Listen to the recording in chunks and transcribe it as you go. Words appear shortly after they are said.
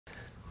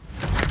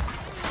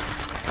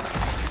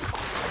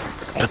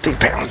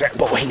50 pounds, that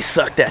boy, he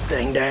sucked that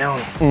thing down.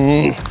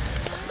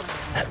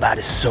 That bite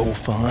is so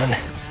fun.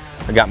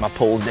 I got my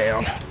poles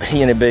down, but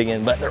he ain't a big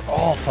one, but they're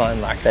all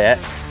fun like that,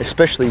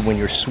 especially when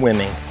you're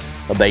swimming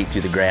a bait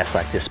through the grass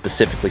like this,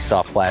 specifically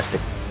soft plastic.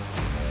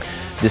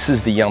 This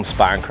is the YUM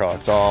Spine Craw.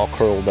 It's all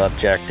curled up,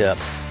 jacked up,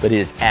 but it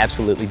is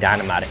absolutely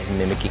dynamite at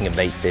mimicking a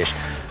bait fish.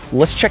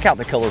 Let's check out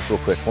the colors real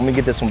quick. Let me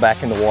get this one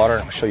back in the water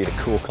and I'll show you the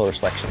cool color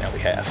selection that we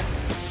have.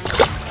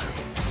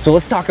 So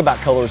let's talk about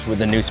colors with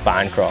the new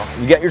Spine Craw.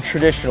 You got your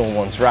traditional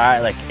ones, right?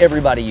 Like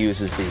everybody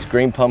uses these.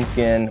 Green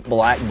pumpkin,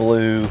 black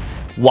blue,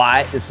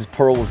 white. This is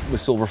pearl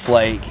with silver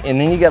flake. And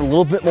then you got a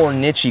little bit more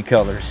niche-y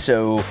colors.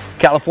 So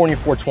California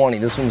 420,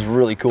 this one's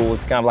really cool.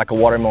 It's kind of like a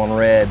watermelon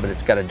red, but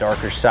it's got a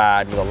darker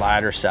side with a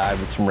lighter side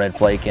with some red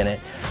flake in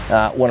it.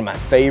 One of my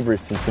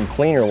favorites in some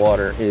cleaner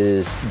water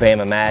is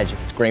Bama Magic.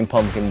 It's green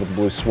pumpkin with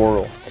blue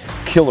swirl.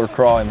 Killer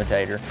craw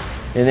imitator.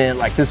 And then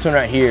like this one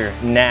right here,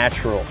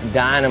 natural,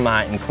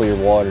 dynamite in clear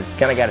water. It's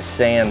kind of got a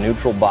sand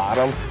neutral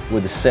bottom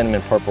with a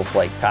cinnamon purple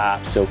flake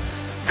top. So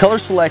color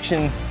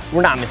selection,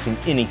 we're not missing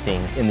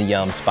anything in the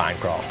YUM Spine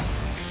Craw.